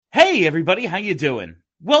Hey, everybody, how you doing?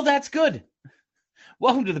 Well, that's good.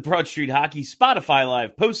 Welcome to the Broad Street Hockey Spotify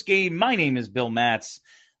Live postgame. My name is Bill Matz.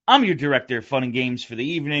 I'm your director of fun and games for the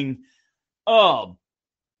evening. Oh,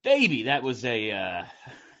 baby, that was a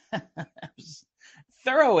that was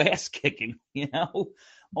thorough ass kicking,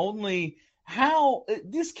 Only how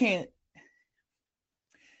this can't.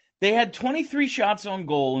 They had 23 shots on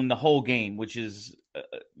goal in the whole game, which is,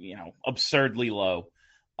 absurdly low.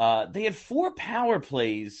 They had 4 power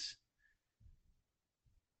plays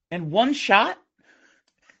and 1 shot.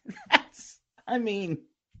 That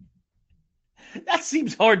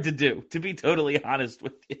seems hard to do, to be totally honest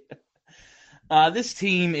with you. This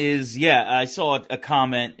team is, I saw a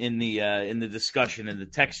comment in the discussion in the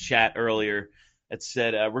text chat earlier that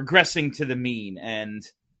said regressing to the mean, and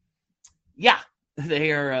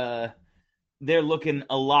they're looking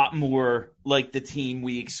a lot more like the team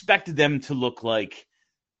we expected them to look like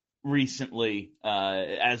recently,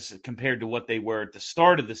 as compared to what they were at the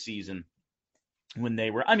start of the season when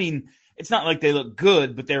they were. It's not like they look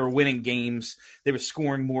good, but they were winning games. They were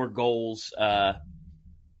scoring more goals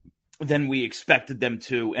than we expected them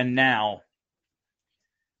to, and now,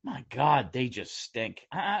 my God, they just stink.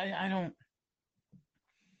 I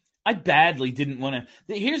badly didn't want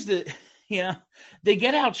to. Here's the, they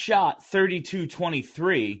get outshot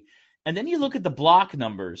 32-23, and then you look at the block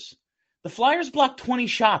numbers. The Flyers blocked 20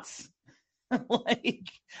 shots. The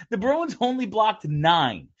Bruins only blocked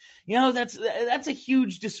 9. That's a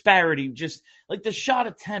huge disparity. Just like the shot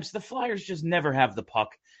attempts, the Flyers just never have the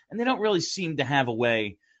puck, and they don't really seem to have a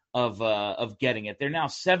way of getting it. They're now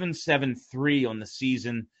 7-7-3 on the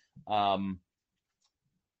season. And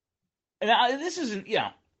this isn't,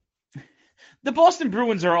 The Boston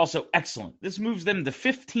Bruins are also excellent. This moves them to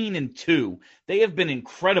 15-2. They have been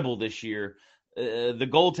incredible this year. The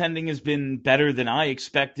goaltending has been better than I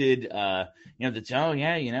expected. They're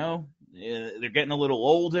getting a little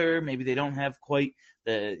older. Maybe they don't have quite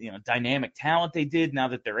the dynamic talent they did now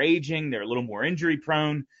that they're aging. They're a little more injury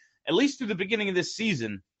prone. At least through the beginning of this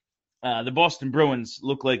season, the Boston Bruins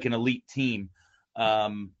look like an elite team.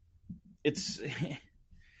 It's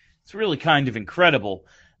really kind of incredible.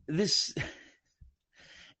 It's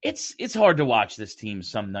hard to watch this team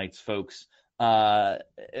some nights, folks.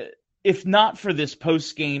 If not for this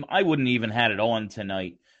post game, I wouldn't even had it on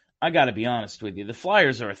tonight. I got to be honest with you. The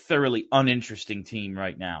Flyers are a thoroughly uninteresting team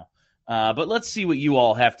right now. But let's see what you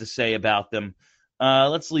all have to say about them.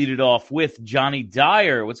 Let's lead it off with Johnny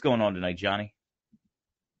Dyer. What's going on tonight, Johnny?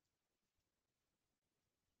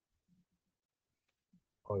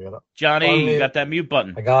 Johnny, you got that mute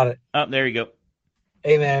button. I got it. Oh, there you go.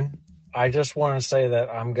 Hey, man, I just want to say that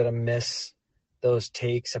I'm going to miss those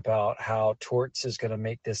takes about how Torts is going to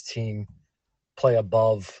make this team play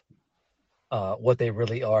above what they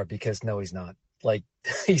really are, because no, he's not.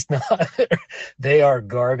 He's not. They are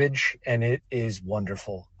garbage, and it is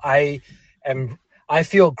wonderful. I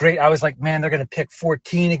feel great. I was like, man, they're going to pick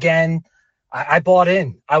 14 again. I bought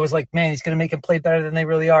in. I was like, man, he's going to make them play better than they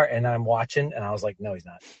really are. And I'm watching, and I was like, no, he's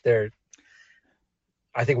not.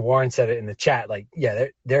 I think Warren said it in the chat.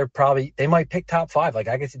 They're probably, they might pick top 5. I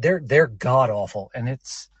guess they're god awful, and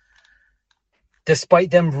it's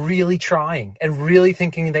despite them really trying and really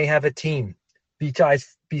thinking they have a team.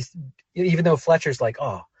 Even though Fletcher's like,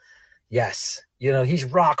 oh, yes, he's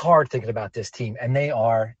rock hard thinking about this team, and they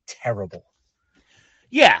are terrible.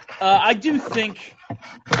 Yeah, I do think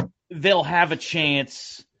they'll have a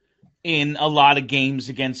chance in a lot of games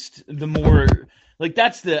against the more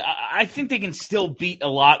I think they can still beat a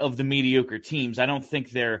lot of the mediocre teams. I don't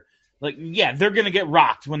think they're they're going to get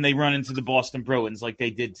rocked when they run into the Boston Bruins like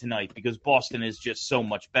they did tonight, because Boston is just so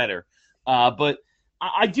much better. But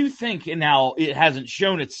I do think, and now it hasn't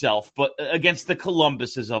shown itself, but against the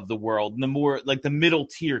Columbuses of the world and the more the middle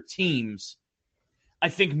tier teams, I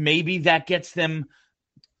think maybe that gets them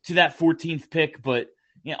to that 14th pick. But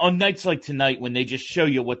on nights like tonight, when they just show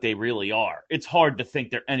you what they really are, it's hard to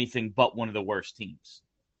think they're anything but one of the worst teams.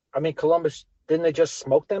 Columbus, didn't they just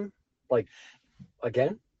smoke them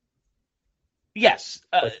again? Yes,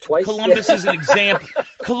 twice. Columbus is an example.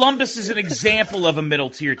 Columbus is an example of a middle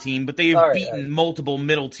tier team, but they have beaten multiple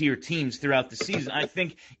middle tier teams throughout the season. I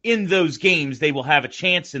think in those games they will have a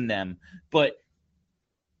chance in them, but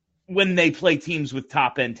when they play teams with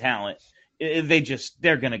top end talent,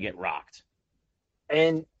 they're going to get rocked.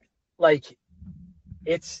 And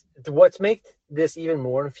it's what's make this even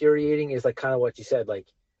more infuriating is kind of what you said.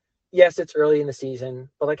 Yes, it's early in the season,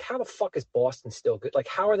 but how the fuck is Boston still good?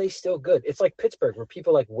 How are they still good? It's like Pittsburgh, where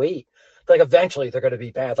people wait, eventually they're going to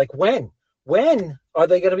be bad. When are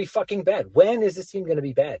they going to be fucking bad? When is this team going to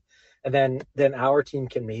be bad? and then our team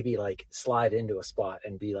can maybe like slide into a spot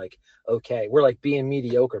and be like, okay, we're like being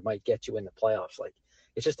mediocre might get you in the playoffs. Like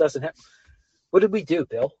it just doesn't have. What did we do,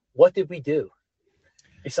 Bill? What did we do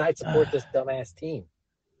besides support this dumbass team?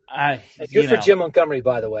 Good for Jim Montgomery,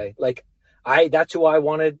 by the way. Like that's who I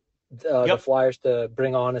wanted the Flyers to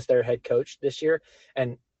bring on as their head coach this year.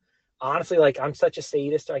 And honestly, like I'm such a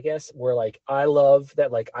sadist, I guess, where like I love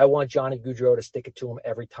that. Like I want Johnny Gaudreau to stick it to him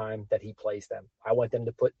every time that he plays them. I want them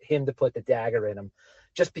to put the dagger in him,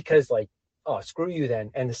 just because like, oh, screw you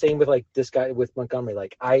then. And the same with like this guy with Montgomery.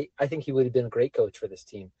 Like I think he would have been a great coach for this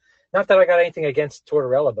team. Not that I got anything against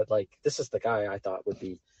Tortorella, but like this is the guy I thought would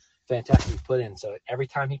be fantastic to put in. So every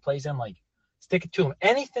time he plays him, like stick it to him.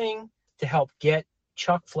 Anything to help get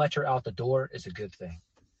Chuck Fletcher out the door is a good thing.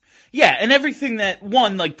 Yeah, and everything that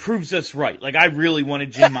like proves us right. Like I really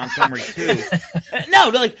wanted Jim Montgomery too. No,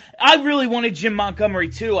 like I really wanted Jim Montgomery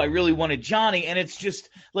too. I really wanted Johnny, and it's just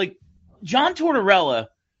like John Tortorella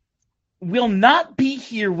will not be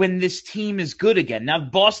here when this team is good again. Now,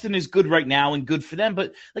 Boston is good right now and good for them,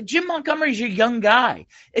 but like Jim Montgomery's your young guy.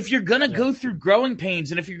 If you're going to go through growing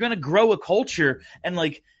pains and if you're going to grow a culture and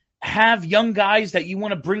like have young guys that you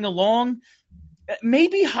want to bring along,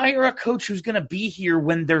 maybe hire a coach who's going to be here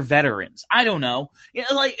when they're veterans. I don't know.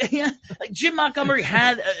 Like Jim Montgomery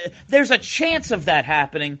had there's a chance of that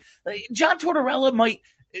happening. Like, John Tortorella might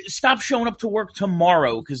stop showing up to work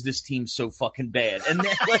tomorrow because this team's so fucking bad. And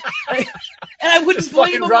then, and I wouldn't just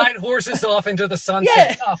blame him. Ride horses off into the sunset.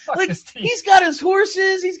 Yeah, oh, fuck like this team. He's got his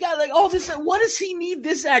horses. He's got like all this. What does he need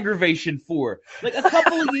this aggravation for? Like a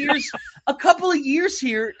couple of years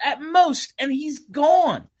here at most, and he's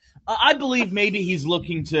gone. I believe maybe he's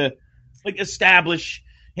looking to like establish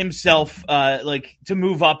himself, like to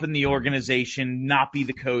move up in the organization, not be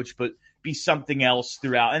the coach, but be something else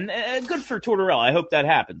throughout. And good for Tortorella. I hope that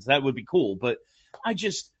happens. That would be cool. But I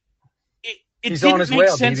just it he's didn't on his make way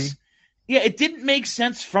sense. baby. Yeah, it didn't make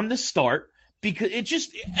sense from the start because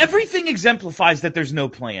everything exemplifies that there's no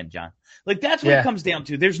plan, John. Like that's what it comes down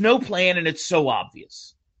to. There's no plan, and it's so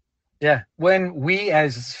obvious. Yeah, when we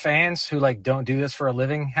as fans who like don't do this for a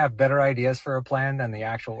living have better ideas for a plan than the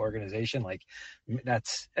actual organization, like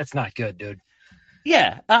that's not good, dude.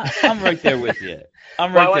 Yeah, I'm right there with you.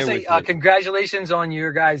 Congratulations on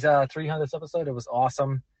your guys' 300th episode. It was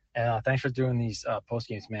awesome. Thanks for doing these post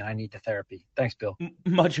games, man. I need the therapy. Thanks, Bill.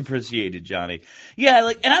 Much appreciated, Johnny.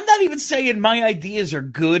 Yeah, and I'm not even saying my ideas are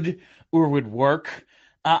good or would work.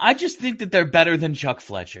 I just think that they're better than Chuck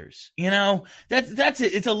Fletcher's. That's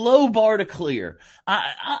it. It's a low bar to clear.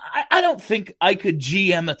 I don't think I could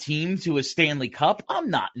GM a team to a Stanley Cup.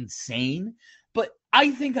 I'm not insane, but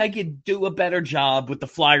I think I could do a better job with the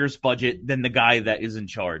Flyers budget than the guy that is in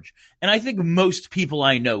charge. And I think most people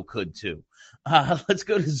I know could too. Let's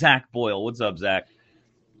go to Zach Boyle. What's up, Zach?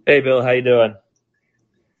 Hey, Bill. How you doing?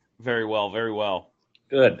 Very well, very well.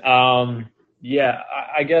 Good. Yeah,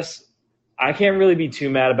 I guess I can't really be too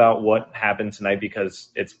mad about what happened tonight because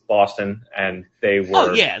it's Boston and they were.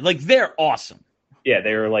 Oh yeah, like they're awesome. Yeah,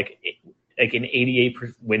 they were like an 88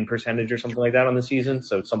 win percentage or something like that on the season,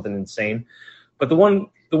 so it's something insane. But the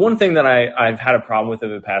one thing that I've had a problem with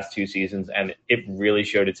over the past 2 seasons, and it really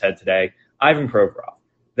showed its head today, Ivan Provorov.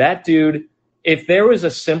 That dude, if there was a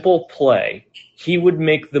simple play, he would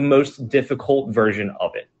make the most difficult version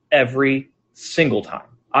of it every single time.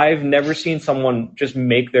 I've never seen someone just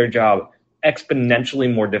make their job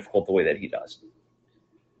exponentially more difficult the way that he does.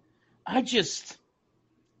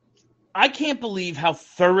 I can't believe how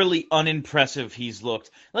thoroughly unimpressive he's looked.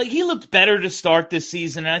 Like, he looked better to start this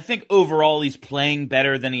season, and I think overall he's playing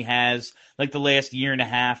better than he has, like, the last year and a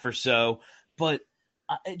half or so. But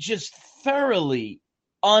just thoroughly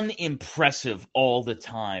unimpressive all the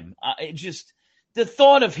time. The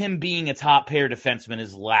thought of him being a top-pair defenseman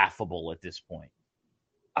is laughable at this point.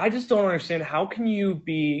 I just don't understand. How can you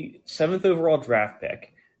be 7th overall draft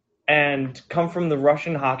pick and come from the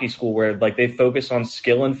Russian hockey school where like they focus on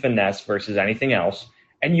skill and finesse versus anything else,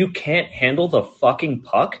 and you can't handle the fucking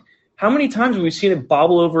puck? How many times have we seen it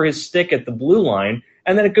bobble over his stick at the blue line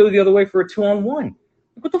and then it go the other way for a 2-on-1?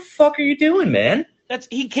 What the fuck are you doing, man?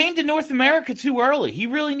 He came to North America too early. He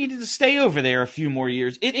really needed to stay over there a few more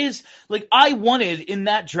years. It is like I wanted in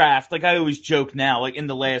that draft, like I always joke now, like in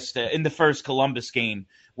the first Columbus game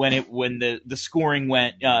when the scoring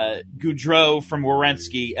went Gaudreau from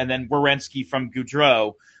Werenski and then Werenski from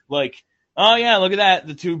Gaudreau. Like, oh yeah, look at that,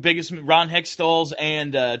 the 2 biggest Ron Hextall's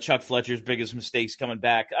and Chuck Fletcher's biggest mistakes coming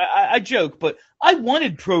back. I joke, but I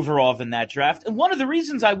wanted Provorov in that draft, and one of the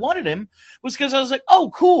reasons I wanted him was because I was like, oh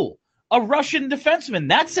cool. A Russian defenseman.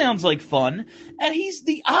 That sounds like fun. And he's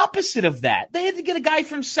the opposite of that. They had to get a guy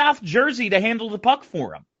from South Jersey to handle the puck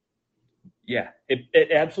for him. Yeah,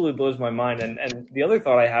 it absolutely blows my mind. And the other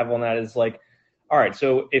thought I have on that is like, all right,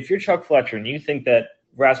 so if you're Chuck Fletcher and you think that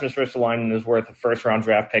Rasmus Ristolainen is worth a first-round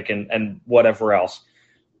draft pick and whatever else,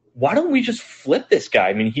 why don't we just flip this guy?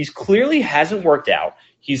 I mean, he's clearly hasn't worked out.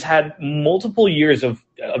 He's had multiple years of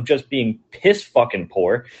just being piss fucking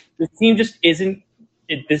poor. The team just isn't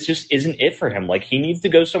 – this just isn't it for him. Like, he needs to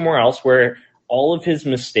go somewhere else where all of his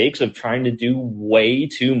mistakes of trying to do way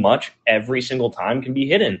too much every single time can be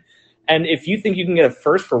hidden. And if you think you can get a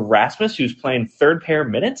first for Rasmus, who's playing third pair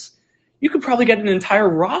minutes, you could probably get an entire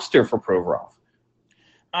roster for Provorov.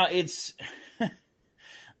 I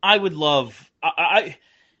would love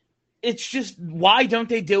it's just, why don't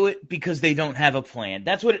they do it? Because they don't have a plan.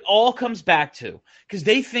 That's what it all comes back to. Because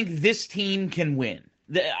they think this team can win.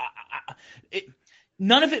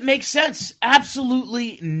 None of it makes sense.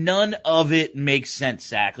 Absolutely none of it makes sense,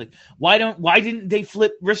 Zach. Like, why didn't they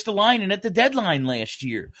flip Ristolainen at the deadline last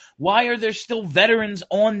year? Why are there still veterans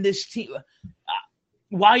on this team?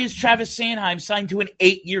 Why is Travis Sanheim signed to an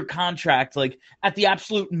 8-year contract, like at the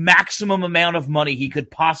absolute maximum amount of money he could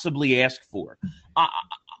possibly ask for?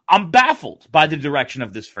 I'm baffled by the direction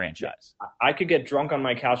of this franchise. I could get drunk on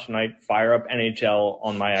my couch tonight, fire up NHL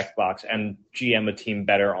on my Xbox, and GM a team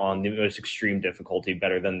better on the most extreme difficulty,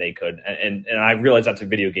 better than they could. And I realize that's a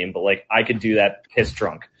video game, but like I could do that piss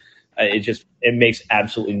drunk. It makes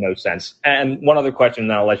absolutely no sense. And one other question,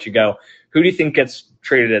 and then I'll let you go. Who do you think gets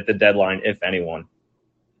traded at the deadline, if anyone?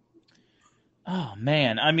 Oh,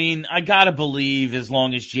 man. I mean, I got to believe as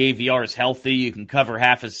long as JVR is healthy, you can cover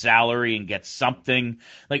half his salary and get something.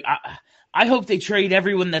 Like, I hope they trade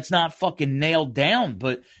everyone that's not fucking nailed down,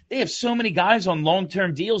 but they have so many guys on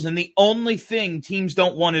long-term deals, and the only thing teams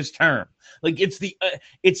don't want is term. Like, it's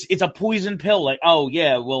a poison pill. Like, oh,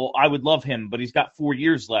 yeah, well, I would love him, but he's got 4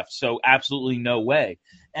 years left, so absolutely no way.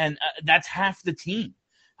 And that's half the team.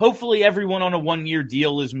 Hopefully everyone on a 1-year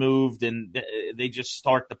deal is moved and they just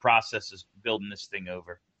start the process of building this thing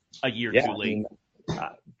over a year too late. I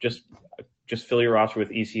mean, just fill your roster with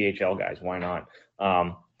ECHL guys. Why not?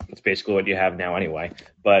 It's basically what you have now anyway.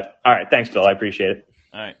 But all right, thanks, Bill. I appreciate it.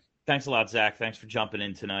 All right. Thanks a lot, Zach. Thanks for jumping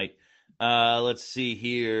in tonight. Let's see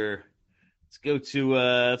here. Let's go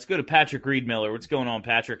to Patrick Reedmiller. What's going on,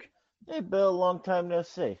 Patrick? Hey, Bill. Long time no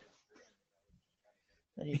see.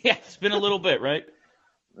 Yeah, it's been a little bit, right?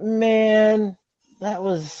 Man, that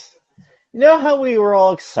was... You know how we were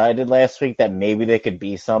all excited last week that maybe they could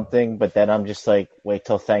be something, but then I'm just like, wait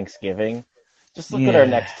till Thanksgiving? Just look at our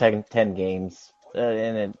next 10 games,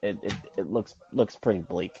 and it looks pretty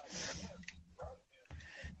bleak.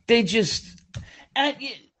 They could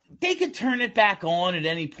turn it back on at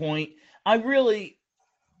any point.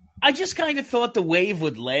 I just kind of thought the wave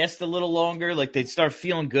would last a little longer, like they'd start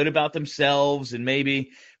feeling good about themselves and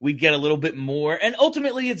maybe we'd get a little bit more. And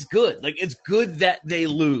ultimately it's good. Like, it's good that they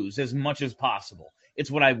lose as much as possible.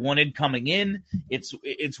 It's what I wanted coming in. It's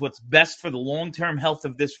what's best for the long-term health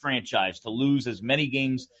of this franchise, to lose as many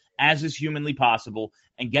games as is humanly possible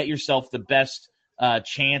and get yourself the best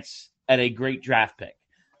chance at a great draft pick.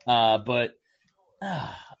 But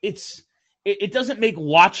it doesn't make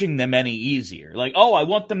watching them any easier. Like, oh, I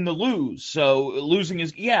want them to lose, so losing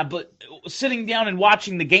is... Yeah, but sitting down and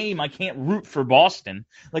watching the game, I can't root for Boston.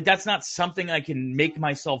 Like, that's not something I can make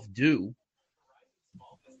myself do.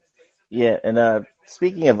 Yeah, and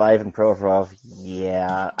speaking of Ivan Provorov,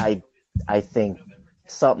 yeah, I think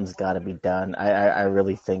something's got to be done. I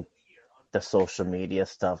really think the social media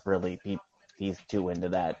stuff, really, he's too into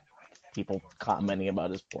that. People commenting about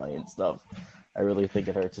his play and stuff. I really think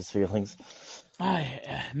it hurts his feelings.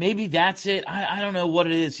 Maybe that's it. I don't know what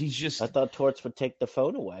it is. He's just... I thought Torts would take the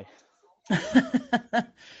phone away.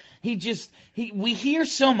 We hear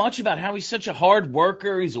so much about how he's such a hard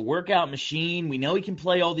worker. He's a workout machine. We know he can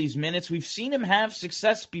play all these minutes. We've seen him have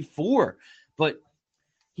success before, but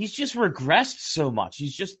he's just regressed so much.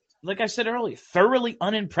 He's just, like I said earlier, thoroughly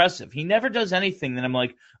unimpressive. He never does anything that I'm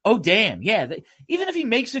like, oh, damn, yeah. Even if he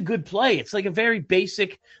makes a good play, it's like a very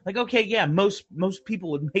basic, like, okay, yeah, most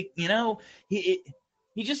people would make,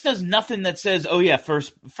 he just does nothing that says, oh, yeah,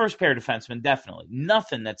 first pair defenseman, definitely.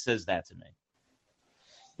 Nothing that says that to me.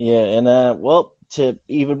 Yeah, and, well, to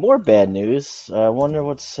even more bad news, I wonder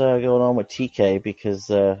what's going on with TK,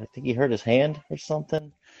 because I think he hurt his hand or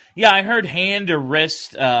something. Yeah, I heard hand or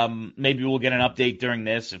wrist. Maybe we'll get an update during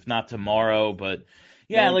this, if not tomorrow. But,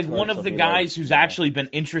 yeah, like one of the guys who's actually been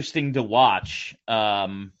interesting to watch,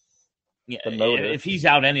 if he's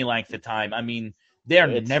out any length of time, I mean,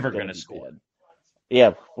 they're never going to score. Bad.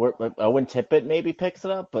 Yeah, Owen Tippett maybe picks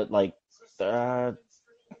it up, but, like,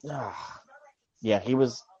 yeah, he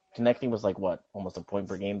was connecting was like what, almost a point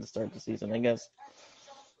per game to start the season, I guess.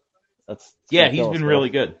 That's He's been really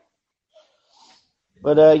good.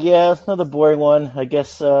 But another boring one. I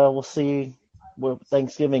guess we'll see what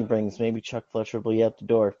Thanksgiving brings. Maybe Chuck Fletcher will be at the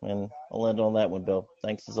door, and I'll end on that one, Bill.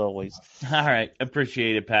 Thanks as always. All right,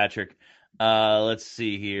 appreciate it, Patrick. Let's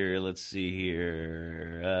see here.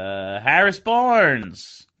 Harris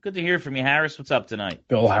Barnes. Good to hear from you, Harris. What's up tonight?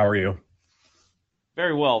 Bill, how are you?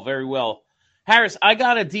 Very well, very well. Harris, I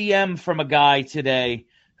got a DM from a guy today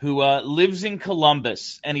who lives in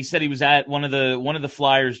Columbus, and he said he was at one of the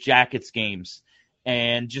Flyers Jackets games,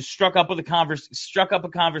 and just struck up a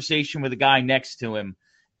conversation with a guy next to him,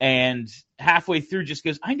 and halfway through just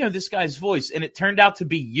goes, "I know this guy's voice," and it turned out to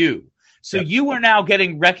be you. So You are now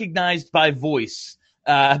getting recognized by voice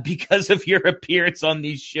because of your appearance on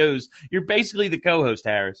these shows. You're basically the co-host,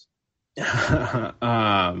 Harris.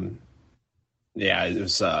 Yeah, it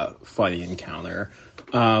was a funny encounter.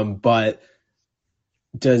 But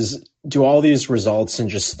do all these results and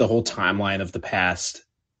just the whole timeline of the past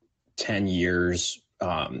 10 years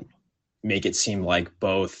make it seem like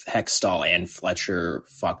both Hextall and Fletcher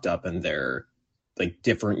fucked up in their like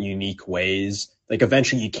different unique ways? Like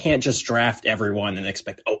eventually you can't just draft everyone and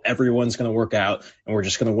expect, everyone's going to work out and we're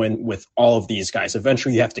just going to win with all of these guys.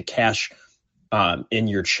 Eventually you have to cash in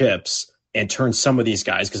your chips and turn some of these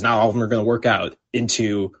guys, because not all of them are going to work out,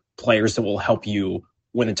 into players that will help you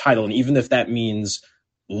win a title. And even if that means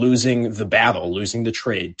losing the battle, losing the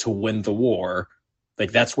trade to win the war,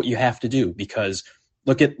 like that's what you have to do. Because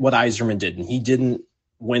look at what Yzerman did. And he didn't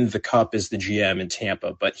win the cup as the GM in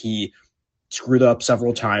Tampa, but he screwed up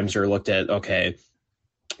several times or looked at, okay,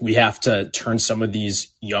 we have to turn some of these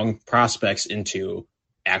young prospects into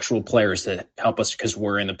actual players that help us because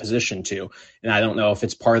we're in a position to. And I don't know if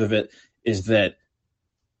it's part of it is that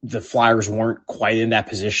the Flyers weren't quite in that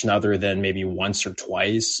position other than maybe once or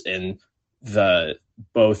twice. And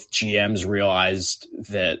both GMs realized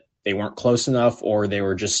that they weren't close enough, or they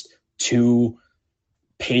were just too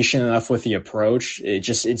patient enough with the approach. It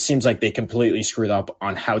seems like they completely screwed up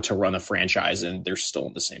on how to run a franchise, and they're still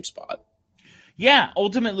in the same spot. Yeah,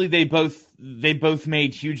 ultimately they both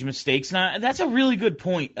made huge mistakes. And that's a really good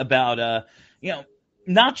point about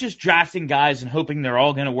not just drafting guys and hoping they're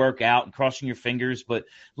all going to work out and crossing your fingers, but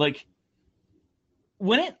like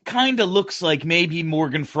when it kind of looks like maybe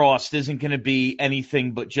Morgan Frost isn't going to be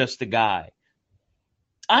anything but just a guy,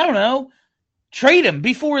 I don't know, trade him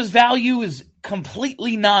before his value is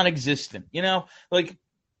completely non-existent. Like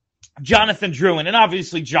Jonathan Drouin, and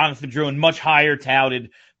obviously Jonathan Drouin, much higher touted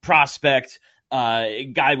prospect,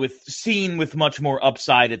 guy with much more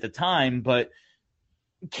upside at the time, but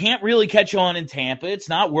can't really catch on in Tampa. It's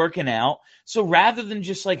not working out. So rather than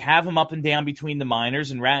just like have him up and down between the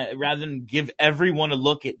minors, and rather than give everyone a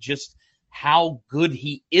look at just how good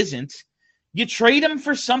he isn't, you trade him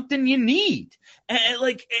for something you need. And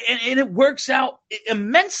it works out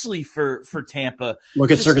immensely for Tampa.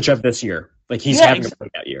 Look at Sergachev this year. Like he's having a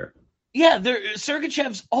breakout year. Yeah,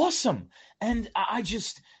 Sergachev's awesome. And I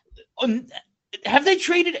just have they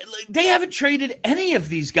traded? They haven't traded any of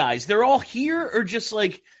these guys. They're all here or just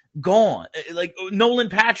like gone. Like Nolan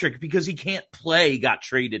Patrick, because he can't play, got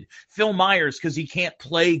traded. Phil Myers, because he can't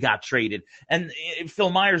play, got traded. And Phil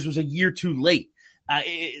Myers was a year too late.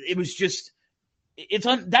 It was just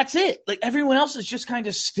that's it. Like everyone else is just kind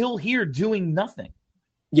of still here doing nothing.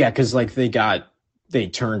 Yeah, because like they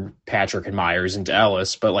turned Patrick and Myers into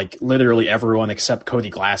Ellis, but like literally everyone except Cody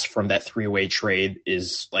Glass from that 3-way trade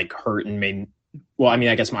is like hurt and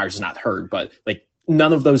I guess Myers is not hurt, but like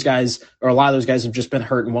none of those guys, or a lot of those guys, have just been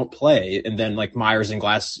hurt and won't play. And then like Myers and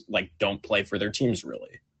Glass like don't play for their teams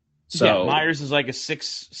really. So yeah, Myers is like a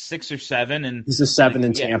six or 7, and he's a 7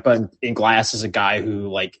 in Tampa, and Glass is a guy who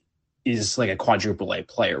like is like a quadruple A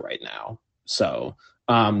player right now. So,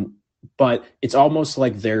 but it's almost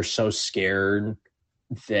like they're so scared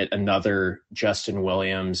that another Justin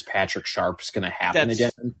Williams, Patrick Sharp is going to happen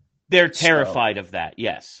again. They're terrified of that.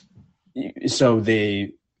 Yes. So they're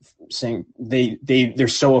so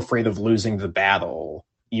afraid of losing the battle,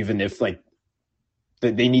 even if like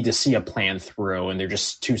they need to see a plan through, and they're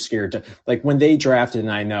just too scared to, like when they drafted.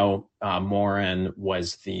 And I know Morin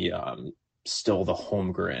was still the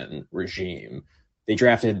Holmgren regime. They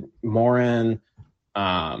drafted Morin,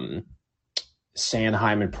 Sanheim,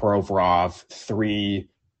 and Provorov, 3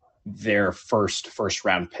 their first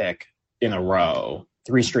round pick in a row,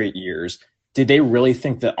 3 straight years. Did they really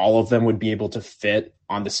think that all of them would be able to fit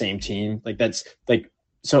on the same team? Like that's like,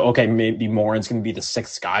 so, okay, maybe Morin's going to be the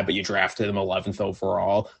 6th guy, but you drafted him 11th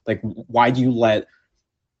overall. Like, why do you let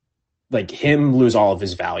like him lose all of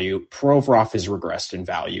his value. Provorov has regressed in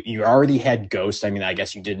value. You already had Ghost. I mean, I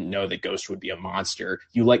guess you didn't know that Ghost would be a monster.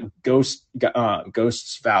 You let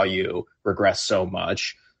Ghost's value regress so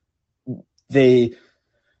much.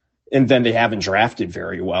 And then they haven't drafted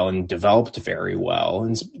very well and developed very well,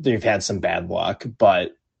 and they've had some bad luck.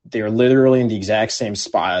 But they're literally in the exact same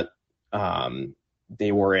spot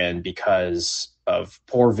they were in because of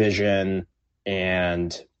poor vision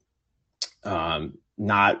and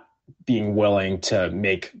not being willing to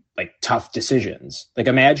make like tough decisions. Like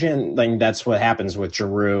imagine like that's what happens with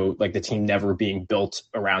Giroux, like the team never being built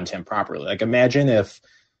around him properly. Like imagine if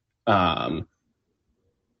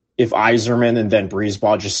Yzerman and then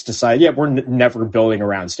Breezeball just decide, yeah, we're never building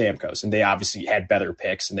around Stamkos, and they obviously had better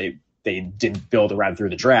picks and they didn't build around through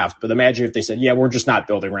the draft. But imagine if they said, yeah, we're just not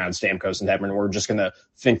building around Stamkos and Hedman. We're just going to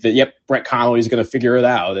think that, yep, Brett Connolly's going to figure it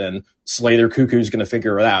out and Slater Cuckoo's going to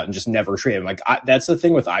figure it out and just never trade him. Like that's the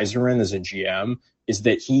thing with Yzerman as a GM, is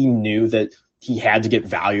that he knew that he had to get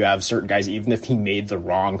value out of certain guys, even if he made the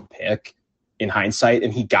wrong pick in hindsight,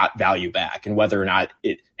 and he got value back. And whether or not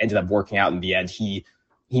it ended up working out in the end, he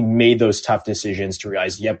made those tough decisions to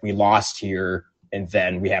realize, yep, we lost here, and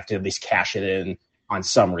then we have to at least cash it in on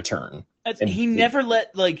some return. And he never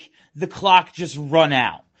let like the clock just run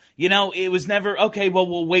out. You know, it was never, okay, well,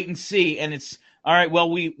 we'll wait and see. And it's all right. Well,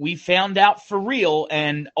 we found out for real,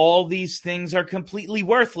 and all these things are completely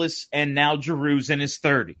worthless. And now Giroux's in his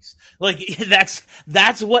 30s. Like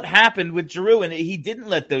that's what happened with Giroux, and he didn't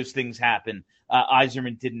let those things happen.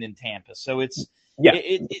 Yzerman didn't in Tampa. So it's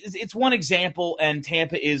one example, and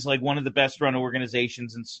Tampa is like one of the best run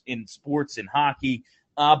organizations in sports and hockey.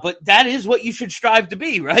 But that is what you should strive to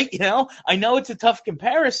be, right? You know, I know it's a tough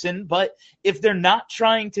comparison, but if they're not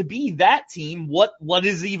trying to be that team, what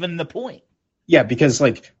is even the point? Yeah, because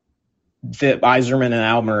like the Yzerman and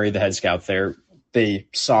Al Murray, the head scout there, they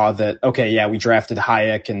saw that, okay, yeah, we drafted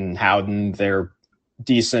Hayek and Howden. They're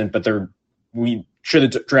decent, but we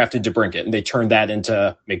should have drafted DeBrincat, and they turned that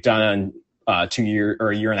into McDonough and a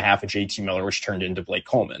year and a half of JT Miller, which turned into Blake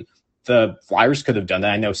Coleman. The Flyers could have done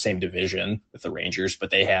that. I know same division with the Rangers,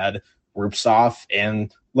 but they had Rupsov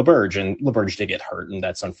and LeBurge, and LeBurge did get hurt, and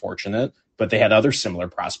that's unfortunate. But they had other similar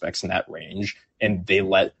prospects in that range, and they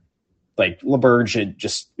let like LeBurge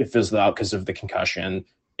it fizzled out because of the concussion,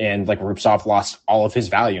 and like Rupsov lost all of his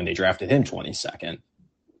value, and they drafted him 22nd.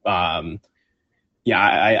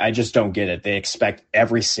 I just don't get it. They expect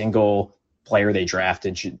every single player they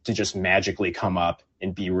drafted to just magically come up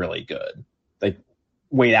and be really good. Like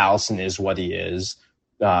Wade Allison is what he is.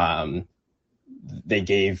 They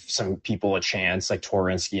gave some people a chance, like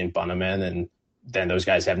Twarynski and Bunnaman, and then those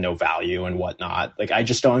guys have no value and whatnot. Like, I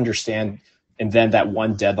just don't understand. And then that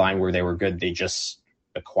one deadline where they were good, they just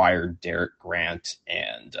acquired Derek Grant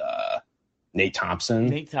and Nate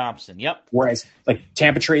Thompson. Yep. Whereas, like,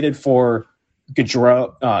 Tampa traded for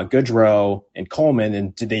Goodrow and Coleman,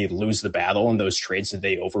 and did they lose the battle in those trades? Did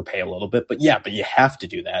they overpay a little bit? But you have to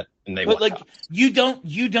do that. And you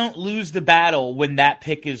don't lose the battle when that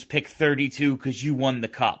pick is pick 32 because you won the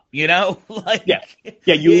cup. You know,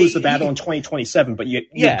 you lose the battle in 2027, but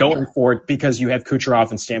you're going for it because you have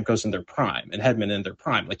Kucherov and Stamkos in their prime and Hedman in their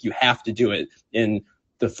prime. Like, you have to do it. And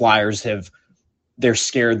the Flyers they're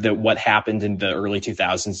scared that what happened in the early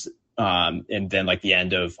 2000s and then like the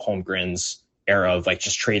end of Holmgren's era of like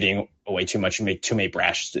just trading away too much and make too many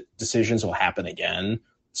brash decisions will happen again.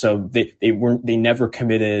 So they never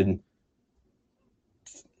committed.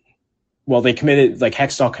 Well, they committed, like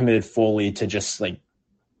Hextall committed fully to just like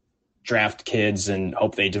draft kids and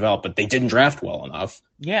hope they develop, but they didn't draft well enough.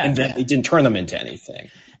 Yeah. And then they didn't turn them into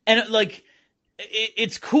anything. And like,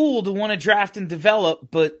 it's cool to want to draft and develop,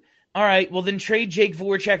 but all right, well then trade Jake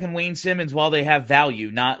Voracek and Wayne Simmons while they have value,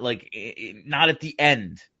 not at the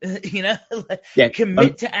end, you know.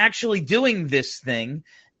 Commit to actually doing this thing,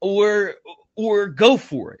 or go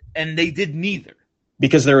for it, and they did neither.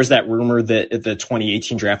 Because there was that rumor that at the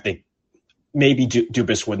 2018 draft, maybe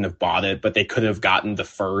Dubas wouldn't have bought it, but they could have gotten the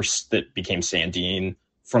first that became Sandin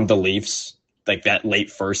from the Leafs, like that late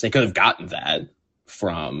first. They could have gotten that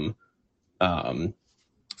from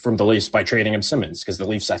the Leafs by trading him Simmons, because the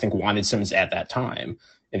Leafs, I think, wanted Simmons at that time,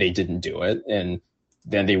 and they didn't do it. And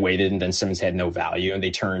then they waited, and then Simmons had no value, and they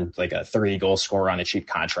turned like a 30-goal scorer on a cheap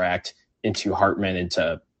contract into Hartman,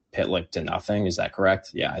 into Pitlick to nothing. Is that correct?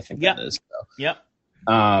 Yeah, I think that is. So. Yep.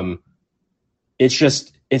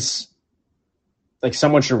 It's like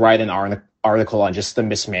someone should write an article on just the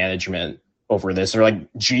mismanagement over this, or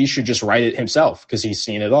like G should just write it himself because he's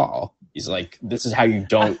seen it all. He's like, this is how you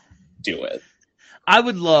don't do it. I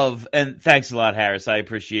would love, and thanks a lot, Harris. I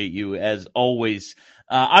appreciate you as always.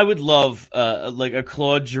 I would love like a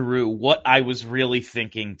Claude Giroux, what I was really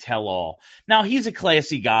thinking tell all. Now, he's a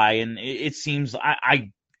classy guy, and it seems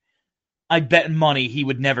I bet money he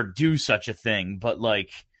would never do such a thing, but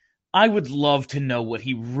like I would love to know what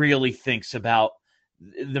he really thinks about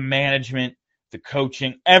the management, the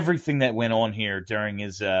coaching, everything that went on here during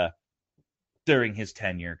his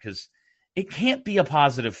tenure, because it can't be a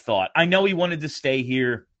positive thought. I know he wanted to stay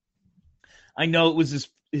here. I know it was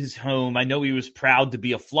his home. I know he was proud to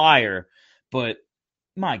be a Flyer, but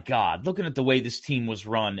my God, looking at the way this team was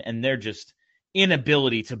run and their just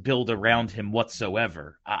inability to build around him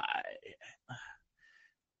whatsoever,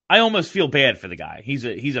 I almost feel bad for the guy. He's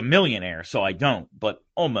a millionaire, so I don't, but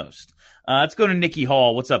almost. Let's go to Nikki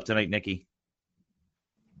Hall. What's up tonight, Nikki?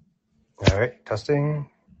 All right, testing.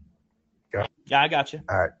 Yeah, I got you.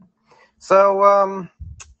 All right. So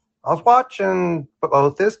I was watching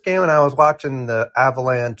both this game and I was watching the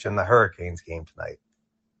Avalanche and the Hurricanes game tonight.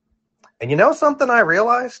 And you know something I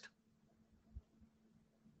realized?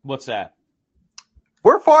 What's that?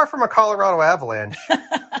 We're far from a Colorado Avalanche,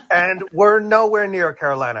 and we're nowhere near a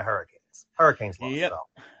Carolina Hurricanes. Hurricanes lost. Yep. So.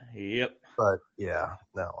 Yep. But yeah,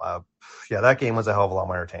 no, that game was a hell of a lot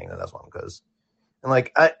more entertaining than this one because, and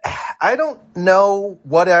like I don't know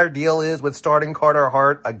what our deal is with starting Carter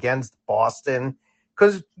Hart against Boston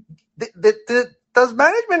because does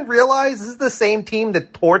management realize this is the same team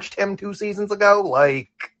that torched him 2 seasons ago? Like,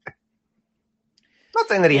 I'm not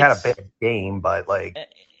saying that he had a bad game, but like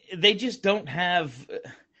they just don't have.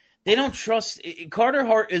 They don't trust Carter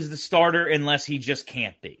Hart is the starter unless he just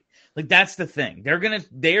can't be. Like that's the thing. They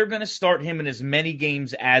are gonna start him in as many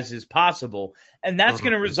games as is possible, and that's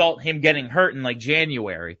gonna result him getting hurt in like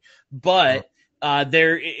January. But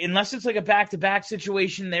there, unless it's like a back-to-back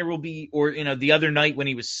situation, there will be, or the other night when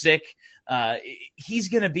he was sick, he's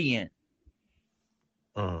gonna be in.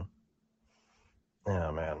 Yeah,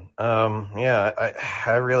 man.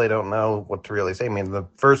 I really don't know what to really say. I mean, the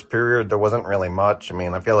first period there wasn't really much. I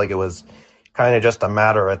mean, I feel like it was kind of just a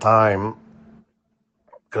matter of time.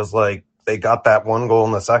 Because, like, they got that 1 goal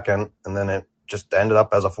in the second, and then it just ended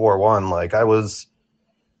up as a 4-1. Like, I was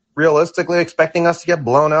realistically expecting us to get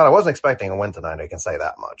blown out. I wasn't expecting a win tonight, I can say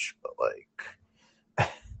that much. But, like,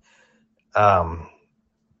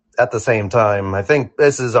 at the same time, I think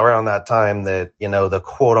this is around that time that, the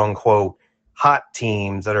quote-unquote hot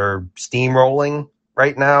teams that are steamrolling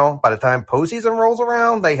right now, by the time postseason rolls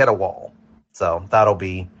around, they hit a wall. So that'll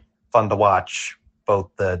be fun to watch,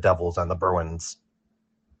 both the Devils and the Bruins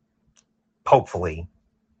hopefully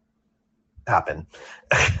happen.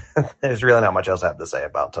 There's really not much else I have to say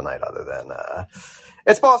about tonight other than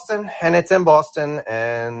it's Boston and it's in Boston,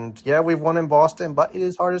 and yeah, we've won in Boston, but it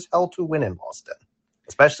is hard as hell to win in Boston,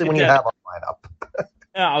 especially when you have a lineup.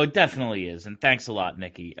 Oh, it definitely is, and thanks a lot,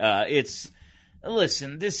 Nikki.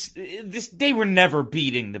 Listen, this they were never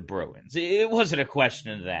beating the Bruins. It wasn't a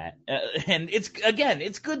question of that, and it's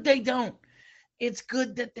good they don't. It's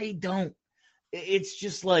good that they don't. It's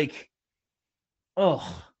just like,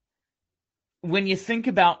 when you think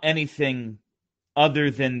about anything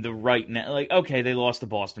other than the right now, like, okay, they lost to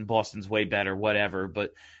Boston. Boston's way better, whatever.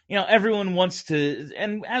 But, everyone wants to,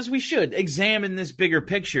 and as we should, examine this bigger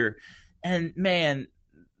picture. And, man,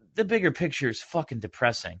 the bigger picture is fucking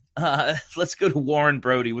depressing. Let's go to Warren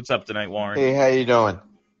Brody. What's up tonight, Warren? Hey, how you doing?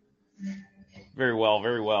 Very well,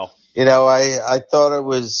 very well. I thought it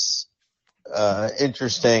was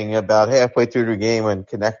interesting about halfway through the game when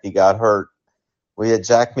Konecny got hurt. We had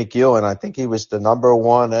Zach McEwen. I think he was the number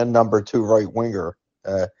 1 and number 2 right winger.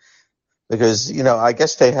 Because, I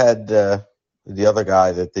guess they had the other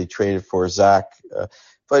guy that they traded for, Zach.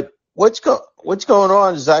 But what's going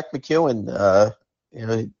on, Zach McEwen?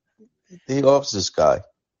 He loves this guy.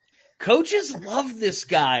 Coaches love this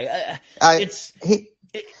guy.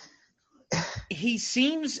 He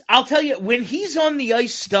seems, I'll tell you, when he's on the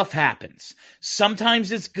ice, stuff happens.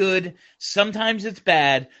 Sometimes it's good, sometimes it's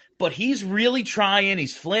bad, but he's really trying.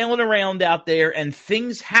 He's flailing around out there, and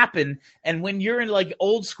things happen. And when you're in like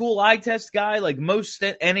old school eye test guy, like most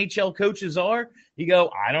NHL coaches are, you go,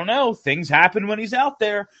 I don't know. Things happen when he's out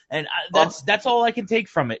there, and that's all I can take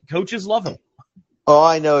from it. Coaches love him. All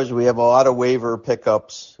I know is we have a lot of waiver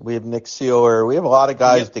pickups. We have Nick Seeler. We have a lot of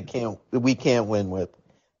guys that we can't win with.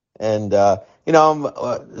 And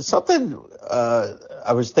something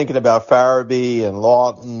I was thinking about Farabee and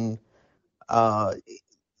Lawton.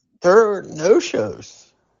 There are no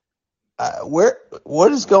shows.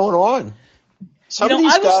 What is going on? Some of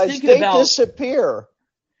these guys, disappear.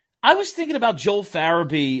 I was thinking about Joel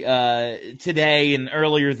Farabee today and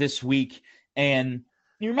earlier this week, and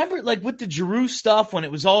You remember, like, with the Giroux stuff when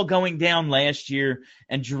it was all going down last year,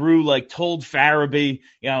 and Giroux, like, told Farabee,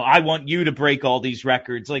 I want you to break all these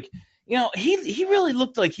records. Like, he really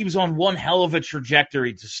looked like he was on one hell of a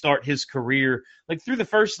trajectory to start his career. Like, through the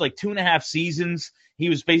first, 2.5 seasons, he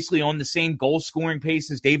was basically on the same goal-scoring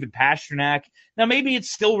pace as David Pastrnak. Now, maybe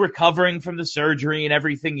it's still recovering from the surgery and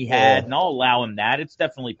everything he had, and I'll allow him that. It's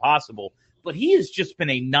definitely possible. But he has just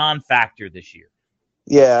been a non-factor this year.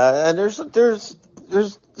 Yeah, and there's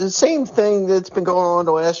the same thing that's been going on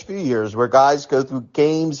the last few years where guys go through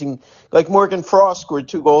games and like Morgan Frost scored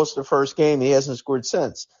 2 goals the first game. He hasn't scored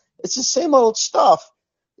since. It's the same old stuff.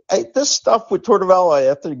 This stuff with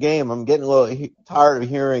Tortorella after the game, I'm getting a little tired of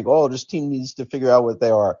hearing, this team needs to figure out what they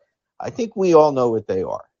are. I think we all know what they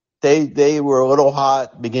are. They were a little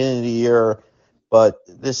hot beginning of the year, but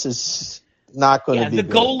this is not going to be the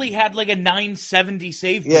good. Goalie had like a .970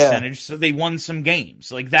 save percentage, so they won some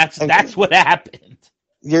games. Like that's what happened.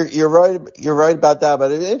 You're right. You're right about that.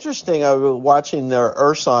 But it's interesting. I was watching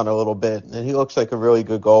Urson a little bit, and he looks like a really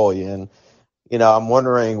good goalie. And I'm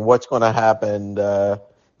wondering what's going to happen.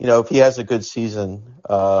 If he has a good season,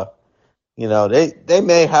 they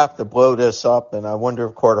may have to blow this up. And I wonder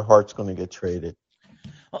if Carter Hart's going to get traded.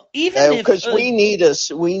 Well, because we need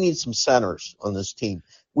some centers on this team.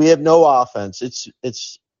 We have no offense.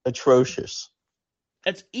 It's atrocious.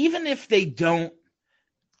 That's even if they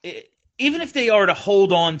are to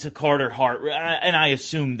hold on to Carter Hart, and I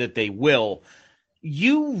assume that they will,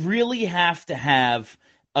 you really have to have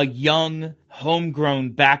a young,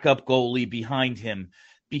 homegrown backup goalie behind him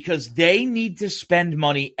because they need to spend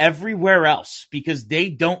money everywhere else because they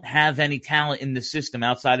don't have any talent in the system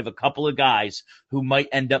outside of a couple of guys who might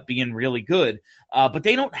end up being really good, but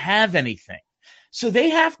they don't have anything. So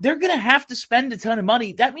they're going to have to spend a ton of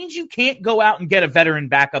money. That means you can't go out and get a veteran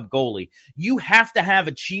backup goalie. You have to have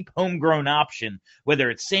a cheap homegrown option, whether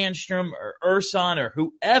it's Sandstrom or Urson or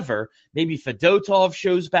whoever. Maybe Fedotov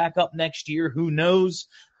shows back up next year. Who knows?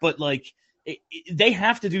 But they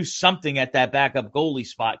have to do something at that backup goalie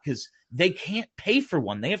spot because they can't pay for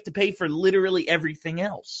one. They have to pay for literally everything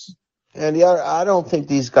else. And I don't think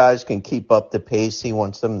these guys can keep up the pace he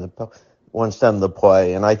wants them to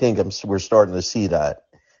play, and I think we're starting to see that.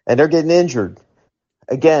 And they're getting injured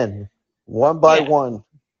again, one by one.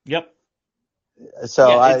 Yep. So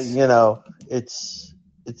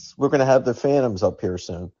we're going to have the Phantoms up here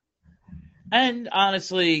soon. And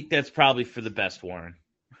honestly, that's probably for the best, Warren.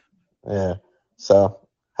 Yeah. So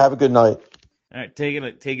have a good night. All right, take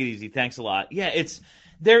it easy. Thanks a lot. Yeah,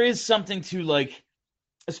 there is something to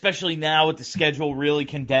especially now with the schedule really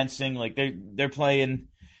condensing. Like they're playing.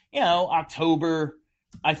 October,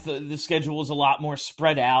 I thought the schedule was a lot more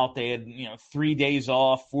spread out. They had, 3 days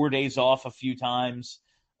off, 4 days off a few times.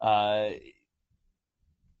 Now,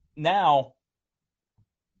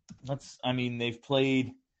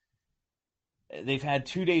 they've had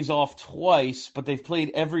 2 days off twice, but they've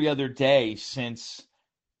played every other day since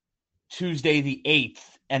Tuesday the 8th,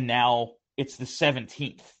 and now it's the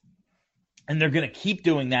 17th. And they're going to keep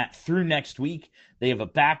doing that through next week. They have a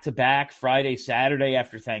back-to-back Friday, Saturday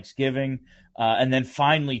after Thanksgiving, and then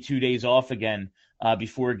finally 2 days off again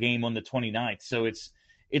before a game on the 29th. So it's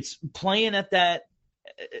playing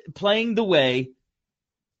the way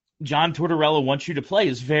John Tortorella wants you to play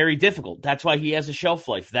is very difficult. That's why he has a shelf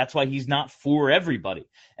life. That's why he's not for everybody.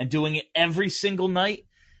 And doing it every single night,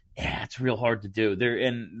 it's real hard to do.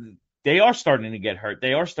 They are starting to get hurt.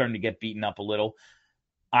 They are starting to get beaten up a little.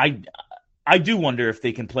 I do wonder if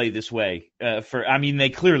they can play this way. They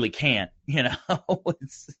clearly can't.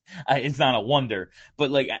 It's not a wonder.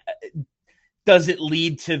 But does it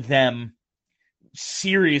lead to them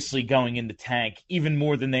seriously going into tank even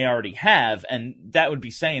more than they already have? And that would be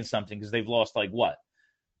saying something because they've lost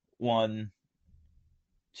 1,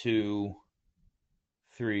 2,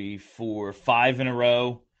 3, 4, 5 in a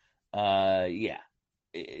row.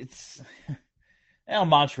 It's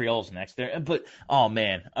Montreal's next there, but oh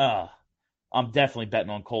man, I'm definitely betting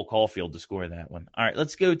on Cole Caulfield to score that one. All right,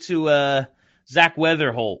 let's go to Zach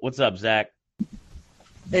Weatherholt. What's up, Zach?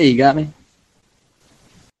 Hey, you got me?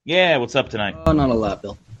 Yeah, what's up tonight? Oh, not a lot,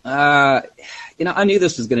 Bill. I knew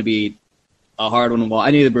this was going to be a hard one. Well,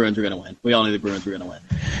 I knew the Bruins were going to win. We all knew the Bruins were going to win.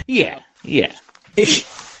 Yeah.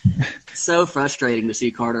 So frustrating to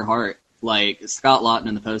see Carter Hart. Scott Lawton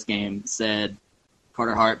in the postgame said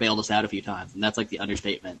Carter Hart bailed us out a few times, and that's the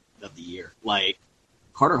understatement of the year.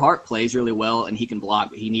 Carter Hart plays really well, and he can block,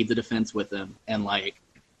 but he needs a defense with him. And,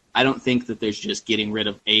 I don't think that there's just getting rid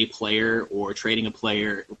of a player or trading a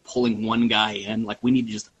player, or pulling one guy in. We need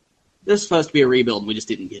to this is supposed to be a rebuild, and we just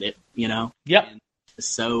didn't get it, Yep. And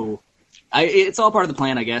so it's all part of the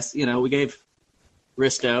plan, I guess. We gave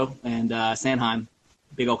Risto and Sanheim,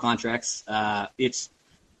 big old contracts. It's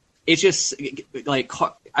just like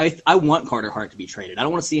I want Carter Hart to be traded. I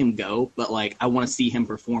don't want to see him go, but like I want to see him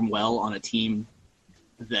perform well on a team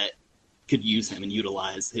that could use him and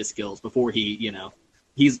utilize his skills before he,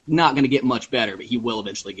 he's not going to get much better, but he will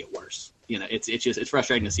eventually get worse. It's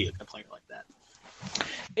frustrating to see a player like that.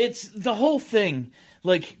 It's the whole thing.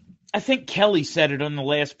 Like, I think Kelly said it on the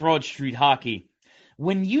last Broad Street Hockey.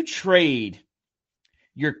 When you trade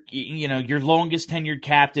your longest tenured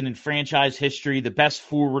captain in franchise history, the best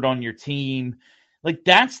forward on your team, like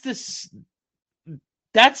that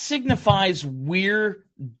signifies we're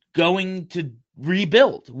going to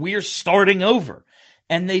rebuild. We're starting over.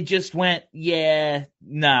 And they just went, we're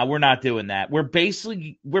not doing that. We're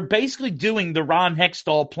basically doing the Ron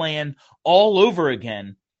Hextall plan all over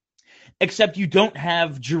again, except you don't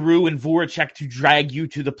have Giroux and Voracek to drag you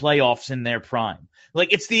to the playoffs in their prime.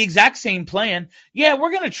 Like, it's the exact same plan. Yeah,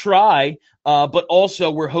 we're going to try, but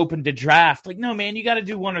also we're hoping to draft. Like, no, man, you got to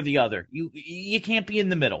do one or the other. You can't be in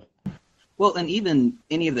the middle. Well, and even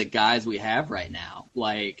any of the guys we have right now,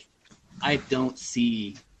 like, I don't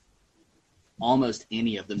see almost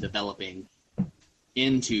any of them developing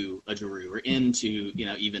into a Giroux or into,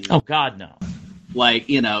 even. Oh, God, no. Like,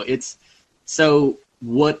 it's so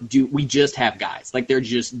what do we just have guys like they're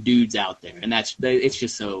just dudes out there, and it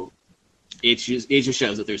just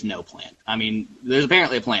shows that there's no plan. I mean, there's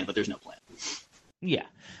apparently a plan, but there's no plan. Yeah,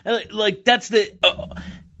 like that's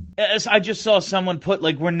as I just saw someone put,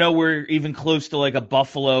 like, we're nowhere even close to like a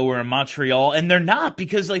Buffalo or a Montreal, and they're not,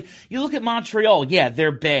 because like you look at Montreal, yeah,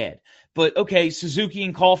 they're bad. But okay, Suzuki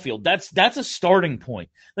and Caulfield, that's a starting point.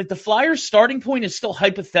 Like, the Flyers' starting point is still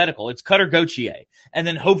hypothetical. It's Cutter Gauthier, and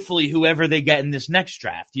then hopefully whoever they get in this next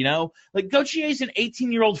draft, Like, Gautier's an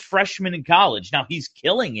 18-year-old freshman in college. Now, he's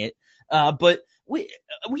killing it, but we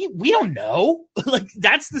don't know. Like,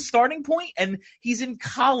 that's the starting point, and he's in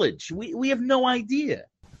college. We have no idea.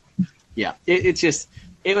 Yeah, it's just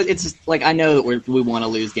like, I know that we want to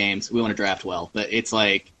lose games. We want to draft well, but it's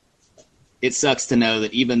like, it sucks to know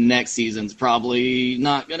that even next season's probably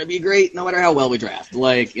not going to be great, no matter how well we draft.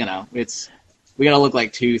 Like, we got to look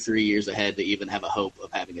like 2-3 years ahead to even have a hope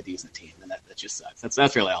of having a decent team, and that just sucks.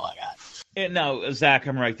 That's really all I got. And no, Zach,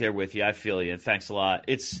 I'm right there with you. I feel you. Thanks a lot.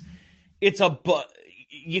 You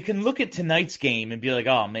can look at tonight's game and be like,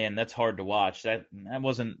 oh man, that's hard to watch. That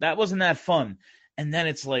wasn't that fun. And then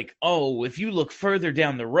it's like, oh, if you look further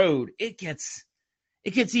down the road, it gets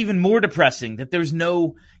even more depressing that there's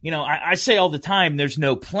no, I say all the time, there's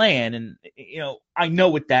no plan. And, I know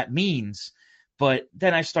what that means. But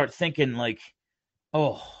then I start thinking, like,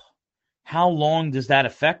 oh, how long does that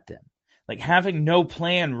affect them? Like, having no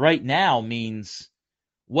plan right now means,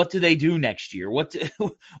 what do they do next year? What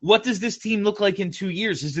does this team look like in 2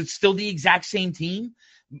 years? Is it still the exact same team,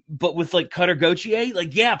 but with, like, Cutter Gauthier?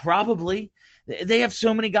 Like, yeah, probably. They have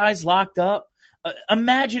so many guys locked up.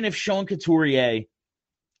 Imagine if Sean Couturier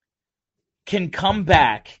can come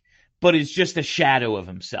back, but is just a shadow of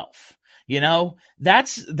himself.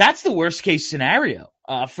 That's the worst case scenario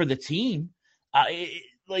for the team.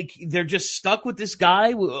 Like, they're just stuck with this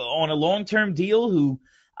guy on a long-term deal who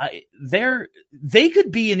they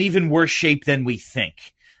could be in even worse shape than we think,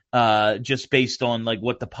 just based on like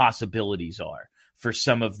what the possibilities are for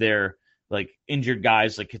some of their like injured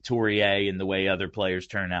guys like Couturier and the way other players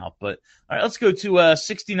turn out. But all right, let's go to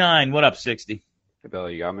 69. What up, 60? Hey, Bill,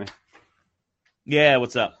 you got me? Yeah,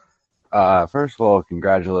 what's up? First of all,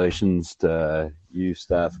 congratulations to you,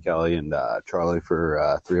 Steph, Kelly, and Charlie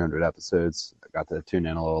for 300 episodes. I got to tune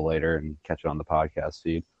in a little later and catch it on the podcast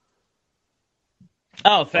feed.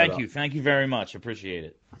 Oh, thank you. Thank you very much. Appreciate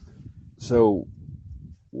it. So,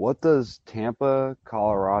 what does Tampa,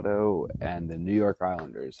 Colorado, and the New York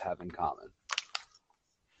Islanders have in common?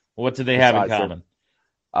 What do they have in common?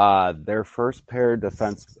 Their first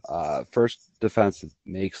defense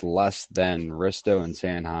makes less than Risto and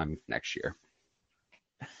Sanheim next year.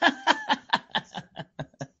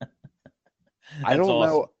 I don't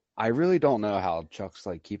know. I really don't know how Chuck's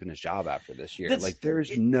like keeping his job after this year. There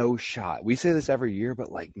is no shot. We say this every year,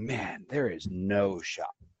 but like, man, there is no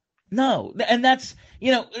shot. No, and that's,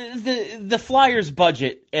 the Flyers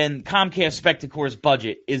budget and Comcast Spectacor's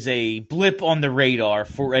budget is a blip on the radar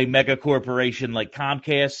for a mega corporation like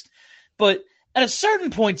Comcast. But at a certain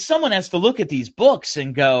point, someone has to look at these books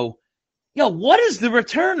and go, what is the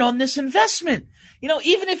return on this investment?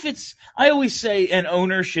 Even if it's, I always say an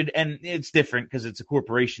owner should, and it's different because it's a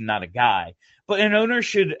corporation, not a guy, but an owner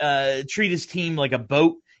should treat his team like a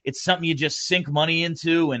boat. It's something you just sink money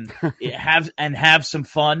into and have some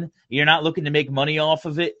fun. You're not looking to make money off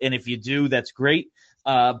of it, and if you do, that's great.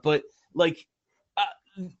 But like,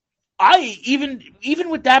 even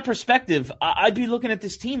with that perspective, I'd be looking at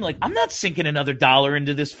this team like I'm not sinking another dollar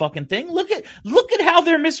into this fucking thing. Look at how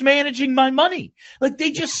they're mismanaging my money. Like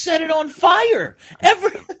they just set it on fire.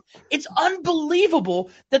 It's unbelievable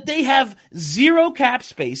that they have zero cap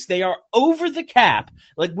space. They are over the cap,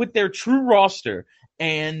 like with their true roster,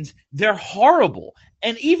 and they're horrible.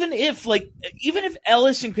 And even if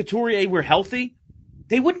Ellis and Couturier were healthy,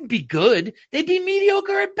 they wouldn't be good. They'd be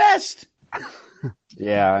mediocre at best.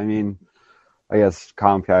 Yeah, I mean, I guess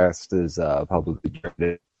Comcast is publicly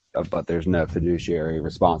traded, but there's no fiduciary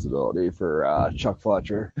responsibility for Chuck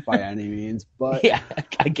Fletcher by any means. But yeah,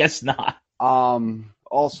 I guess not.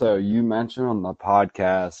 Also, you mentioned on the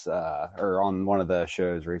podcast or on one of the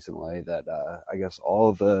shows recently that I guess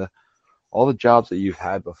all the jobs that you've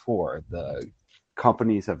had before, the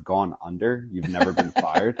companies have gone under. You've never been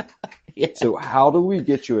fired. Yeah. So how do we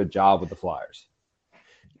get you a job with the Flyers?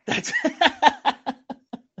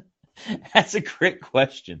 That's a great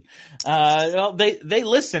question. Well, they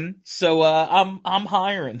listen, so I'm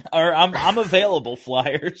hiring, or I'm available.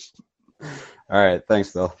 Flyers. All right,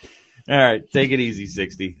 thanks, Bill. All right, take it easy,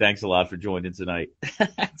 60. Thanks a lot for joining tonight.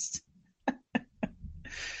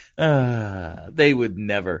 They would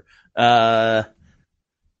never.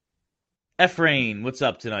 Ephraim, what's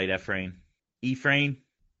up tonight, Ephraim? Ephraim,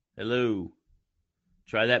 hello.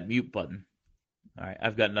 Try that mute button. All right,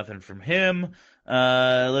 I've got nothing from him.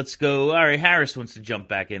 Let's go. All right, Harris wants to jump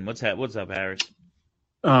back in. What's up, Harris?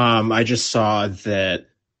 I just saw that,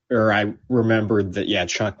 or I remembered that, yeah,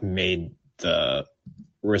 Chuck made the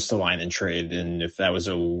Ristolainen trade, and if that was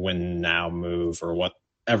a win now move or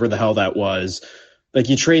whatever the hell that was, like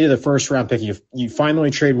you traded a first round pick. You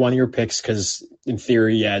finally trade one of your picks because in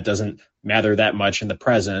theory, yeah, it doesn't matter that much in the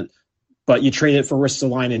present. But you trade it for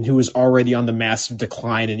Ristolainen, who was already on the massive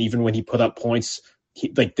decline, and even when he put up points,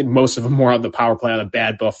 most of them were on the power play on a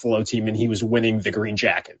bad Buffalo team, and he was winning the Green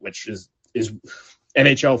Jacket, which is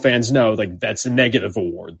NHL fans know, like that's a negative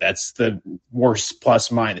award. That's the worst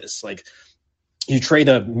plus minus. Like you trade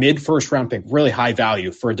a mid first round pick, really high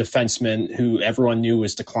value, for a defenseman who everyone knew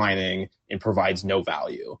was declining and provides no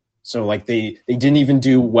value. So like they didn't even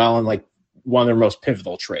do well in like one of their most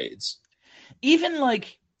pivotal trades. Even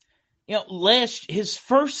like, his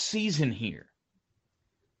first season here,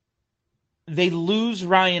 they lose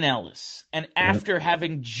Ryan Ellis. And after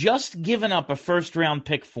having just given up a first-round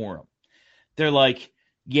pick for him, they're like,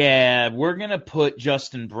 yeah, we're going to put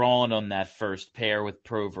Justin Braun on that first pair with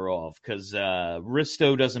Provorov because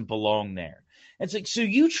Risto doesn't belong there. It's like, so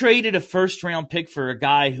you traded a first-round pick for a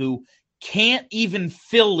guy who can't even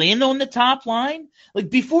fill in on the top line? Like,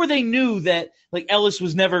 before they knew that, like, Ellis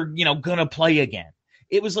was never, going to play again.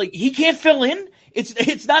 It was like, he can't fill in?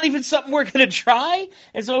 It's not even something we're going to try?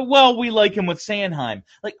 And so, well, we like him with Sanheim.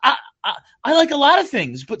 Like, I like a lot of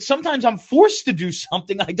things, but sometimes I'm forced to do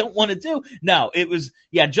something I don't want to do. No, it was,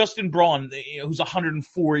 Justin Braun, who's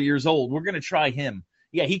 104 years old. We're going to try him.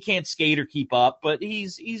 Yeah, he can't skate or keep up, but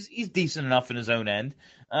he's decent enough in his own end.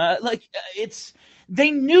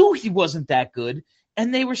 They knew he wasn't that good,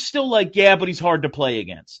 and they were still like, yeah, but he's hard to play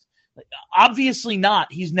against. Like, obviously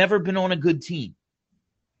not. He's never been on a good team.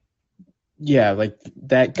 Yeah, like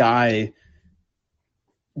that guy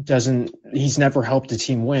he's never helped a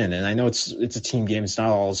team win. And I know it's a team game, it's not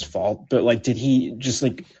all his fault, but like, did he just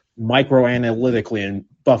like micro analytically in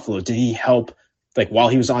Buffalo, did he help, like while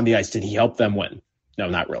he was on the ice, did he help them win? No,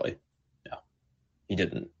 not really. No, he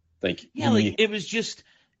didn't. Like, it was just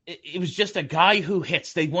a guy who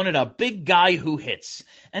hits. They wanted a big guy who hits.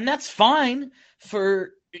 And that's fine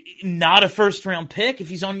for not a first round pick if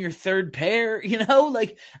he's on your third pair,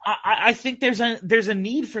 like I think there's a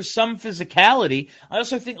need for some physicality. I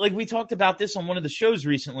also think, like we talked about this on one of the shows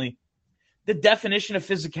recently, the definition of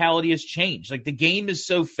physicality has changed. Like the game is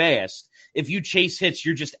so fast. If you chase hits,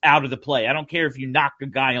 you're just out of the play. I don't care if you knock a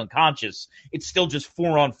guy unconscious. It's still just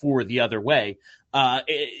 4-on-4 the other way.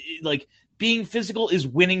 Like being physical is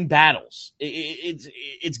winning battles.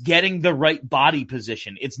 It's getting the right body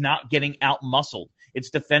position. It's not getting out-muscled. It's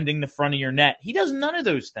defending the front of your net. He does none of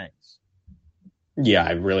those things. Yeah,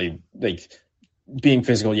 I really like being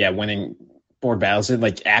physical. Yeah, winning board battles.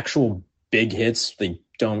 Like actual big hits, they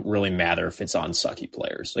don't really matter if it's on sucky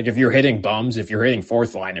players. Like if you're hitting bums, if you're hitting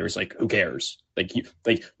fourth liners, like who cares? Like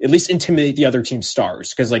at least intimidate the other team's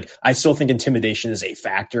stars. Because like I still think intimidation is a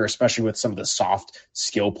factor, especially with some of the soft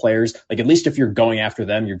skill players. Like at least if you're going after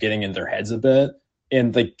them, you're getting in their heads a bit.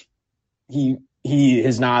 And like he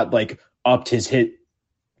has not like upped his hit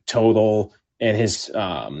total and his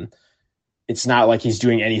it's not like he's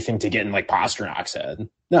doing anything to get in like Pasternak's head.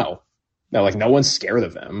 No, No, like no one's scared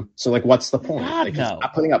of him. So like, what's the point? God, Like no. he's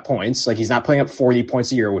not putting up points. Like he's not putting up 40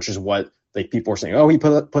 points a year, which is what like people are saying. Oh, he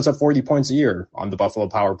puts up 40 points a year on the Buffalo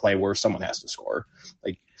power play where someone has to score.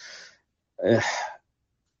 Like,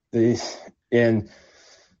 and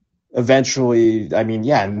eventually, I mean,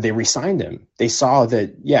 yeah, and they re-signed him. They saw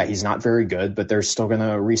that, yeah, he's not very good, but they're still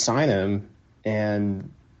gonna re-sign him.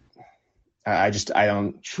 And I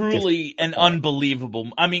don't truly and unbelievable.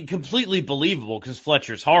 I mean, completely believable because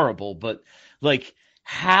Fletcher's horrible, but like,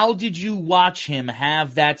 how did you watch him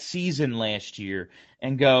have that season last year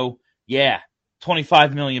and go, yeah,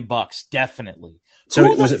 $25 million, definitely?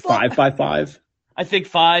 So was it 5 by 5? I think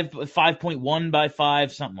 5.1 by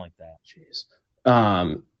 5, something like that. Jeez.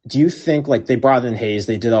 Do you think like they brought in Hayes,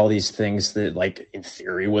 they did all these things that like in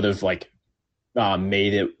theory would have like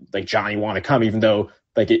made it like Johnny want to come, even though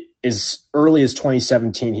like it as early as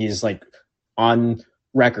 2017, he's like on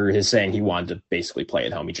record as saying he wanted to basically play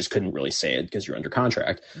at home. He just couldn't really say it because you're under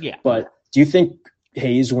contract. Yeah. But do you think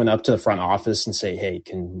Hayes went up to the front office and say, hey,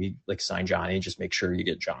 can we like sign Johnny? Just make sure you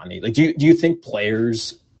get Johnny. Like, do you think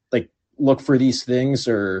players like look for these things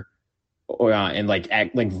or and like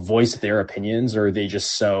act like voice their opinions, or are they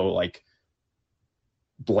just so like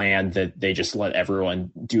bland that they just let everyone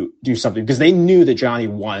do something because they knew that Johnny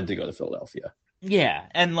wanted to go to Philadelphia? Yeah,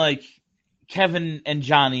 and like Kevin and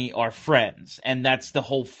Johnny are friends, and that's the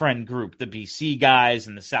whole friend group, the BC guys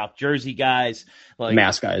and the South Jersey guys, like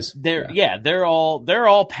Mass guys. They're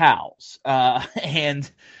all pals. And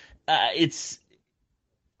it's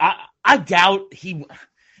I doubt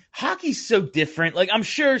hockey's so different. Like I'm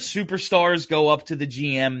sure superstars go up to the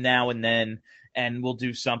GM now and then and will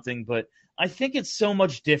do something, but I think it's so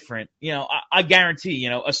much different. You know, I guarantee, you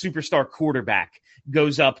know, a superstar quarterback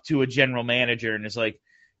goes up to a general manager and is like,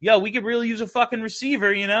 yo, we could really use a fucking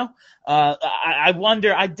receiver, you know? I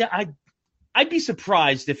wonder, I'd be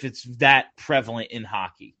surprised if it's that prevalent in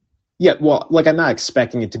hockey. Yeah, well, like I'm not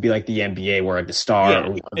expecting it to be like the NBA where the star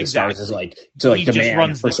or one of the stars is like to like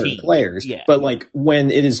demand for certain players. Yeah. But like when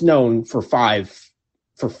it is known for 4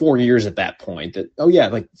 years at that point that, oh yeah,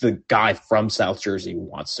 like the guy from South Jersey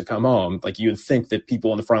wants to come home, like you'd think that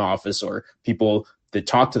people in the front office or people that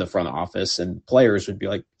talk to the front office and players would be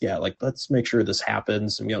like, yeah, like let's make sure this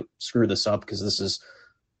happens and we don't screw this up because this is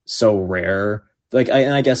so rare. Like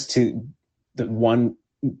I guess to the one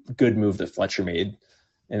good move that Fletcher made,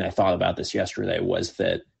 and I thought about this yesterday, was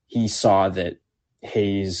that he saw that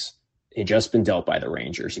Hayes had just been dealt by the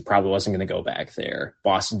Rangers. He probably wasn't going to go back there.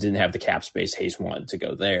 Boston didn't have the cap space. Hayes wanted to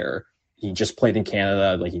go there. He just played in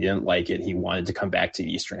Canada. Like he didn't like it. He wanted to come back to the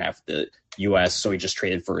eastern half of the U.S., so he just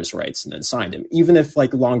traded for his rights and then signed him. Even if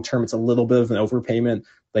like long-term it's a little bit of an overpayment,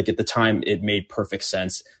 like at the time it made perfect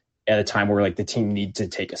sense at a time where like the team needed to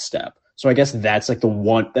take a step. So I guess that's like the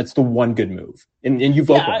one good move. And you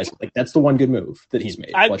vocalized like that's the one good move that he's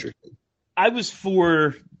made. I was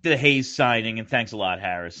for the Hayes signing, and thanks a lot,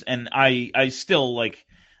 Harris. And I still like,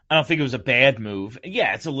 I don't think it was a bad move.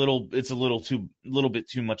 Yeah, it's a little bit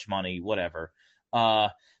too much money, whatever.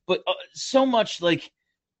 But so much like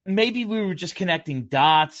maybe we were just connecting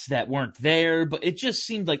dots that weren't there, but it just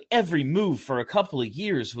seemed like every move for a couple of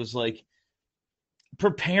years was like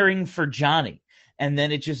preparing for Johnny. And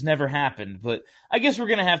then it just never happened. But I guess we're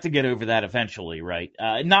going to have to get over that eventually, right?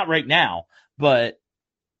 Not right now, but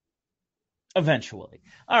eventually.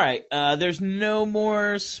 All right. There's no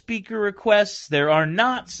more speaker requests. There are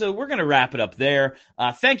not. So we're going to wrap it up there.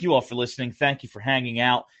 Thank you all for listening. Thank you for hanging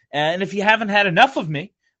out. And if you haven't had enough of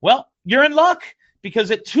me, well, you're in luck.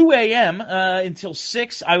 Because at 2 a.m. Until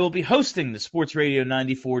 6, I will be hosting the Sports Radio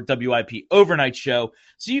 94 WIP overnight show.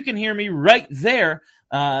 So you can hear me right there.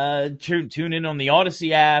 Tune in on the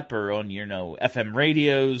Odyssey app or on your FM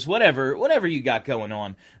radios, whatever you got going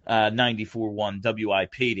on, 94.1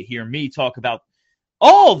 WIP to hear me talk about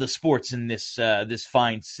all the sports in this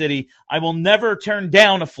fine city. I will never turn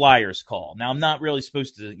down a Flyers call. Now I'm not really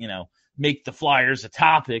supposed to, make the Flyers a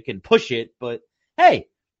topic and push it, but hey,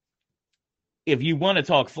 if you want to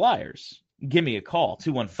talk Flyers, give me a call,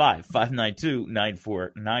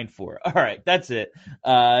 215-592-9494. All right, that's it.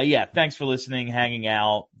 Thanks for listening, hanging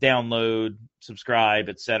out, download, subscribe,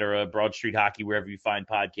 etc. Broad Street Hockey, wherever you find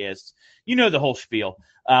podcasts. You know the whole spiel.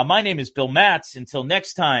 My name is Bill Matz. Until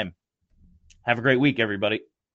next time, have a great week, everybody.